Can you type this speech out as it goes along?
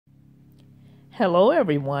Hello,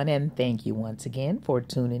 everyone, and thank you once again for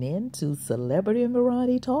tuning in to Celebrity and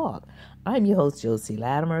Variety Talk. I'm your host, Josie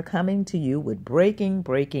Latimer, coming to you with breaking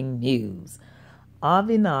news.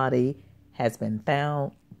 Avenatti has been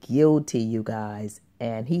found guilty, you guys,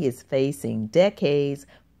 and he is facing decades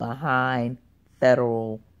behind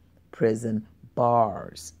federal prison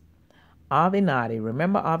bars. Avenatti,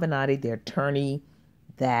 remember Avenatti, the attorney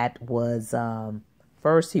that was,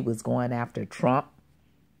 first he was going after Trump,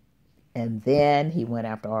 and then he went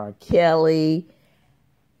after R. Kelly,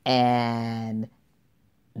 and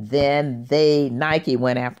then Nike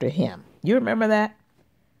went after him. You remember that?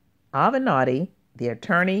 Avenatti, the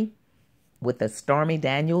attorney with the Stormy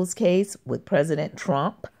Daniels case with President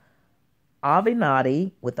Trump.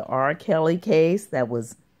 Avenatti with the R. Kelly case, that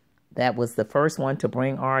was the first one to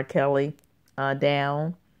bring R. Kelly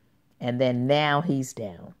down. And then now he's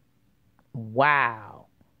down. Wow.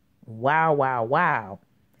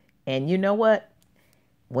 And you know what?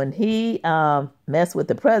 When he messed with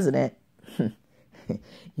the president,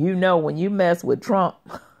 you know, when you mess with Trump,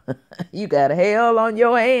 you got hell on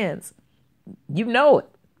your hands. You know it.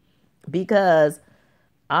 Because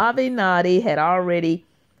Avenatti had already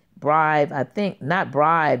bribed, I think, not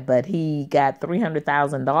bribed, but he got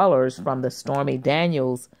 $300,000 from the Stormy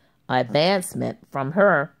Daniels advancement from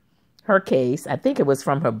her case. I think it was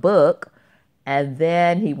from her book. And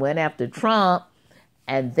then he went after Trump.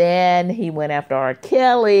 And then he went after R.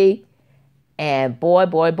 Kelly. And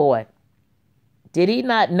boy, did he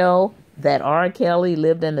not know that R. Kelly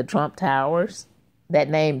lived in the Trump Towers? That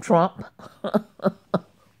name Trump?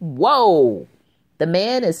 Whoa! The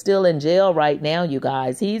man is still in jail right now, you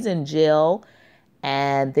guys. He's in jail,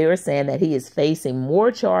 and they're saying that he is facing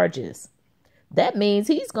more charges. That means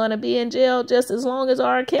he's going to be in jail just as long as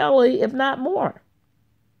R. Kelly, if not more.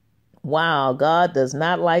 Wow, God does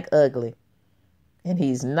not like ugly. And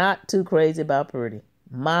he's not too crazy about pretty.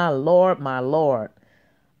 My Lord.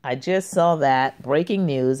 I just saw that breaking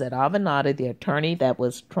news that Avenatti, the attorney that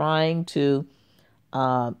was trying to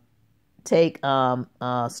take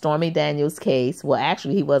Stormy Daniels' case. Well,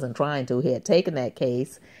 actually, he wasn't trying to. He had taken that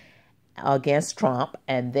case against Trump.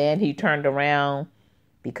 And then he turned around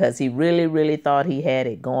because he really thought he had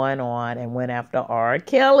it going on and went after R.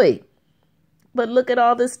 Kelly. But look at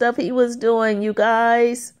all this stuff he was doing, you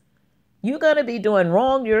guys. You're going to be doing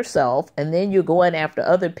wrong yourself, and then you're going after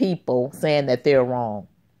other people saying that they're wrong.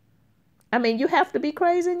 I mean, you have to be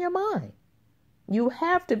crazy in your mind. You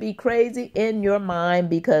have to be crazy in your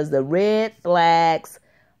mind because the red flags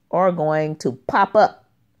are going to pop up.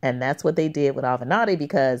 And that's what they did with Avenatti,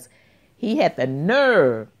 because he had the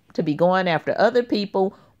nerve to be going after other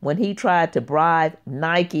people when he tried to bribe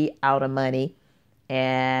Nike out of money.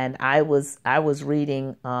 And I was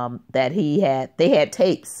reading that they had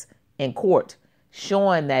tapes in court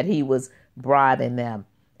showing that he was bribing them.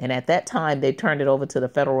 And at that time, they turned it over to the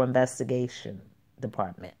Federal Investigation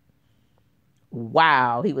Department.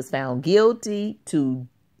 Wow, he was found guilty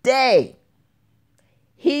today.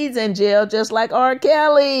 He's in jail just like R.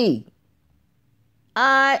 Kelly.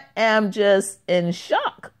 I am just in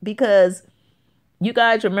shock because you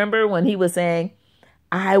guys remember when he was saying,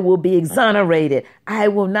 I will be exonerated. I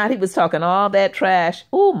will not. He was talking all that trash.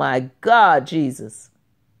 Oh, my God, Jesus.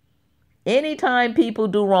 Anytime people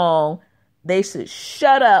do wrong, they should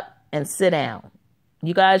shut up and sit down.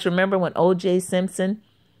 You guys remember when O.J. Simpson,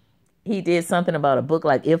 he did something about a book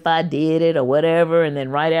like If I Did It or whatever. And then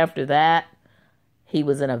right after that, he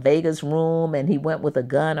was in a Vegas room and he went with a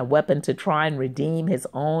gun, a weapon to try and redeem his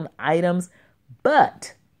own items.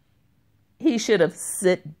 But he should have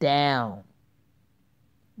sit down.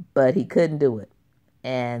 But he couldn't do it.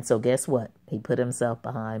 And so guess what? He put himself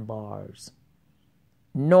behind bars,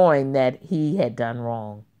 knowing that he had done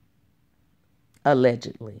wrong.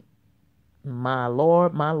 Allegedly. My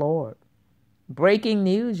Lord. Breaking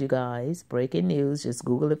news, you guys. Breaking news. Just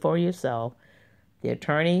Google it for yourself. The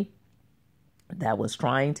attorney that was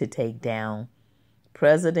trying to take down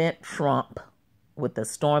President Trump with the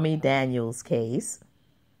Stormy Daniels case.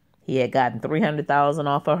 He had gotten $300,000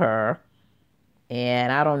 off of her.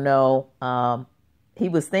 And I don't know. He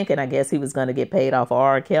was thinking, I guess, he was going to get paid off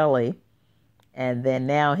R. Kelly. And then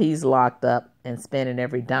now he's locked up and spending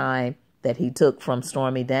every dime that he took from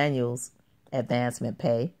Stormy Daniels' advancement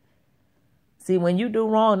pay. See, when you do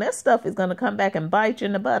wrong, that stuff is going to come back and bite you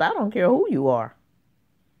in the butt. I don't care who you are.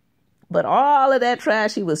 But all of that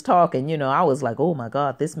trash he was talking, you know, I was like, oh, my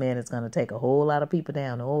God, this man is going to take a whole lot of people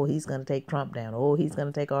down. Oh, he's going to take Trump down. Oh, he's going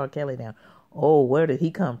to take R. Kelly down. Oh, where did he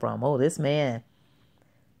come from? Oh, this man.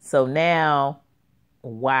 So now,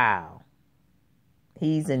 wow.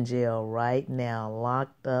 He's in jail right now,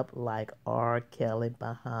 locked up like R. Kelly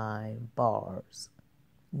behind bars,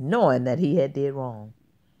 knowing that he had did wrong.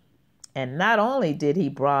 And not only did he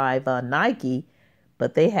bribe Nike,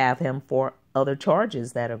 but they have him for other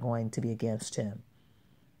charges that are going to be against him.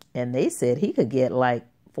 And they said he could get like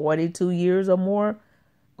 42 years or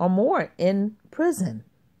more in prison.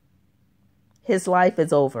 His life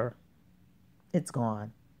is over. It's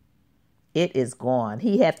gone. It is gone.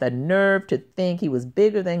 He had the nerve to think he was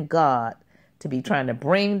bigger than God to be trying to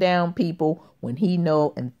bring down people when he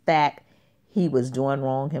know, in fact, he was doing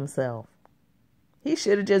wrong himself. He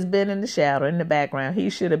should have just been in the shadow, in the background. He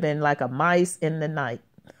should have been like a mice in the night.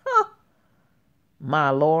 Huh. My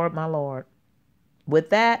Lord, my Lord.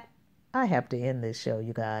 With that, I have to end this show,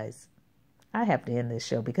 you guys. I have to end this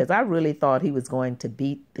show because I really thought he was going to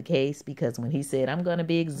beat the case, because when he said, I'm going to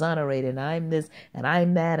be exonerated, and I'm this, and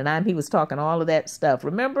I'm that, and he was talking all of that stuff,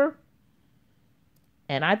 remember?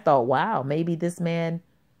 And I thought, wow, maybe this man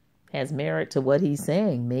has merit to what he's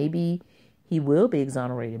saying. Maybe he will be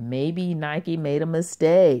exonerated. Maybe Nike made a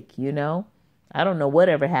mistake, you know? I don't know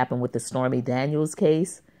whatever happened with the Stormy Daniels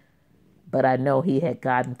case, but I know he had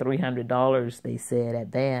gotten $300, they said,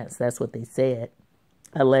 advance. That's what they said,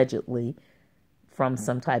 allegedly, from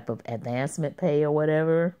some type of advancement pay or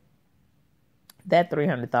whatever. That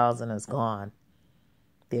 $300,000 is gone.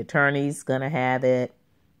 The attorney's going to have it,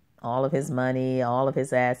 all of his money, all of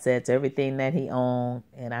his assets, everything that he owned.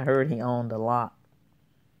 And I heard he owned a lot.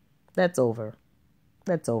 That's over.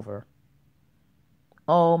 That's over.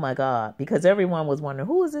 Oh, my God. Because everyone was wondering,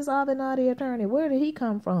 who is this Avenatti attorney? Where did he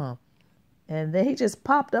come from? And then he just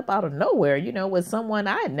popped up out of nowhere, you know, with someone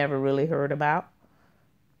I had never really heard about.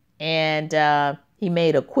 And he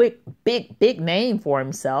made a quick, big name for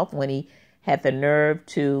himself when he had the nerve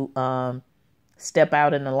to step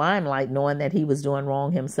out in the limelight, knowing that he was doing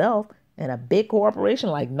wrong himself. And a big corporation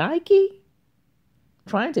like Nike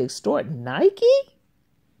trying to extort Nike?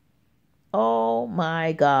 Oh,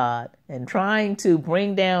 my God. And trying to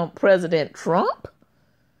bring down President Trump?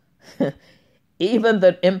 Even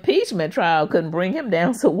the impeachment trial couldn't bring him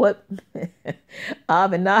down. So what?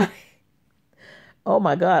 Avenatti. Oh,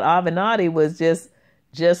 my God. Avenatti was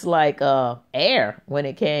just like air when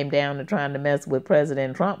it came down to trying to mess with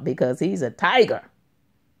President Trump, because he's a tiger.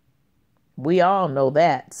 We all know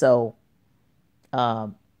that. So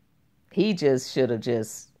he just should have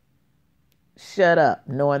just shut up,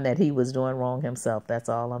 knowing that he was doing wrong himself. That's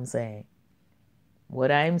all I'm saying.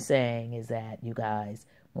 What I'm saying is that, you guys,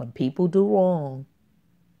 when people do wrong,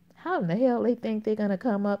 how in the hell they think they're going to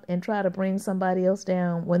come up and try to bring somebody else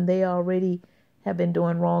down when they already have been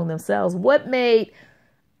doing wrong themselves? What made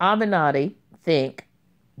Avenatti think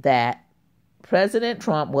that President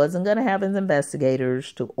Trump wasn't going to have his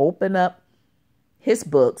investigators to open up his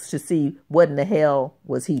books to see what in the hell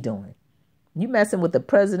was he doing? You messing with the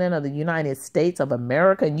President of the United States of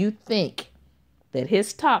America, and you think that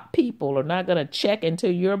his top people are not going to check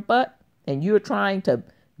into your butt, and you're trying to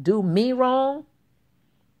do me wrong?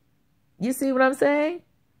 You see what I'm saying?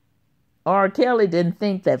 R. Kelly didn't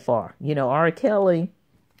think that far. You know, R. Kelly,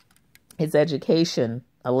 his education,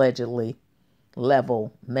 allegedly,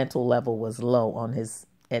 mental level was low on his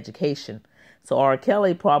education. So R.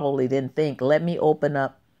 Kelly probably didn't think, let me open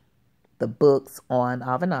up the books on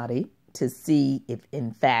Avenatti to see if,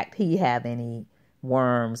 in fact, he have any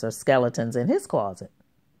worms or skeletons in his closet.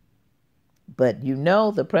 But you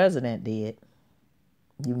know the president did.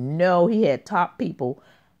 You know he had top people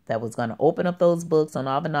that was going to open up those books on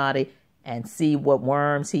Avenatti and see what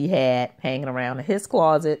worms he had hanging around in his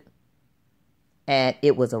closet. And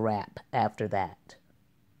it was a wrap after that.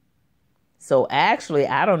 So actually,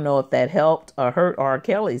 I don't know if that helped or hurt R.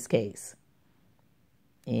 Kelly's case.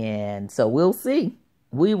 And so we'll see.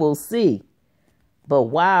 We will see. But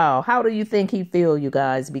wow, how do you think he feel, you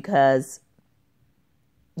guys? Because,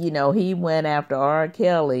 you know, he went after R.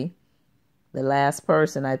 Kelly, the last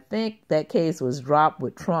person. I think that case was dropped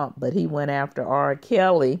with Trump, but he went after R.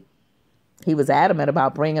 Kelly. He was adamant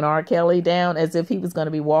about bringing R. Kelly down as if he was going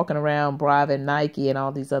to be walking around bribing Nike and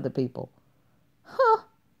all these other people. Huh.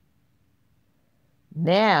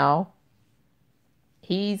 Now,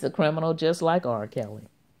 he's a criminal just like R. Kelly.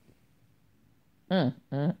 You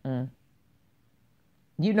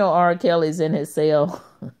know R. Kelly's in his cell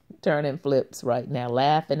turning flips right now,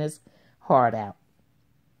 laughing his heart out.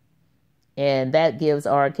 And that gives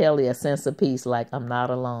R. Kelly a sense of peace, like, I'm not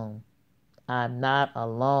alone. I'm not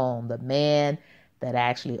alone. The man that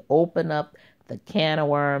actually opened up the can of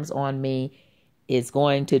worms on me is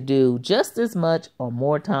going to do just as much or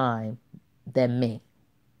more time than me.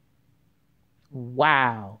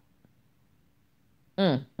 Wow.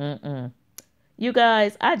 You You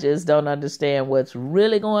guys, I just don't understand what's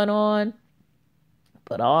really going on.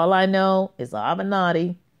 But all I know is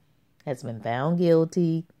Avenatti has been found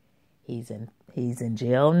guilty. He's in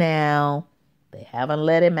jail now. They haven't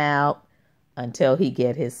let him out until he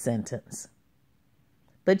get his sentence.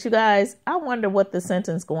 But you guys, I wonder what the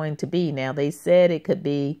sentence is going to be. Now, they said it could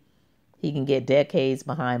be he can get decades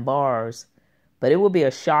behind bars. But it would be a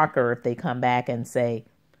shocker if they come back and say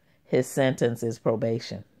his sentence is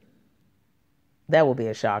probation. That would be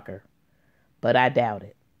a shocker. But I doubt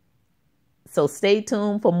it. So stay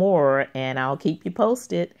tuned for more, and I'll keep you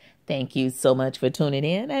posted. Thank you so much for tuning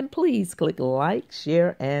in, and please click like,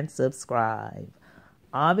 share, and subscribe.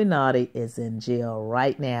 Avenatti is in jail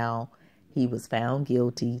right now. He was found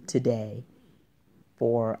guilty today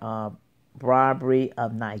for bribery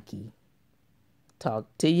of Nike. Talk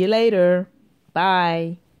to you later.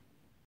 Bye.